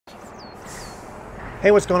Hey,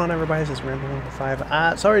 what's going on, everybody? This is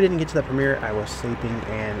Ramble105. Sorry I didn't get to the premiere. I was sleeping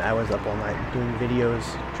and I was up all night doing videos,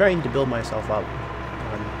 trying to build myself up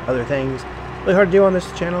on other things. Really hard to do on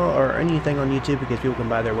this channel or anything on YouTube because people can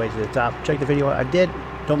buy their way to the top. Check the video I did.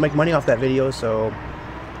 Don't make money off that video, so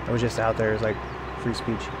I was just out there as like free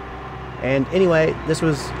speech. And anyway, this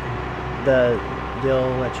was the deal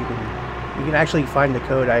that you can actually find the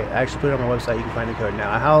code. I actually put it on my website. You can find the code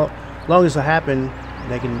now. How long this will happen?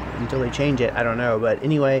 They can until they change it, I don't know. But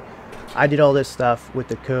anyway, I did all this stuff with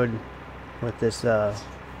the code with this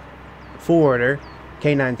forwarder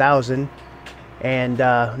K9000, and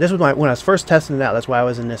this was when I was first testing it out. That's why I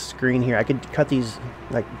was in this screen here. I could cut these,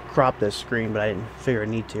 like crop this screen, but I didn't figure I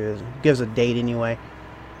need to. It gives a date anyway.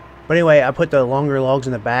 But anyway, I put the longer logs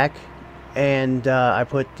in the back, and I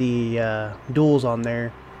put the duals on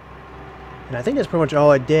there, and I think that's pretty much all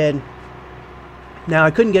I did. Now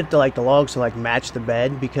I couldn't get the logs to match the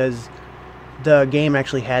bed because the game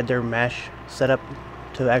actually had their mesh set up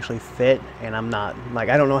to actually fit, and I'm not I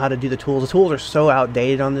don't know how to do the tools. The tools are so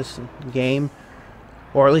outdated on this game,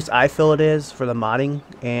 or at least I feel it is for the modding,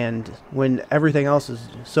 and when everything else is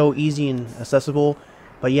so easy and accessible,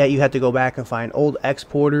 but yet you have to go back and find old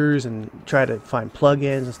exporters and try to find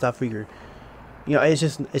plugins and stuff for your,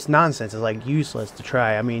 it's nonsense. It's useless to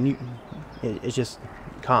try. I mean, it's just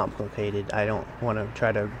complicated. I don't want to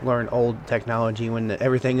try to learn old technology when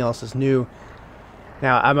everything else is new.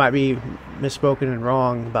 Now I might be misspoken and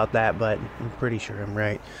wrong about that, but I'm pretty sure I'm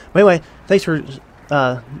right. But anyway, thanks for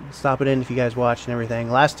stopping in if you guys watched and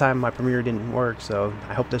everything. Last time my premiere didn't work, so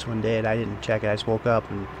I hope this one did. I didn't check it. I just woke up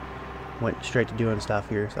and went straight to doing stuff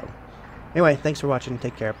here. So anyway, thanks for watching.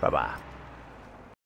 Take care. Bye bye.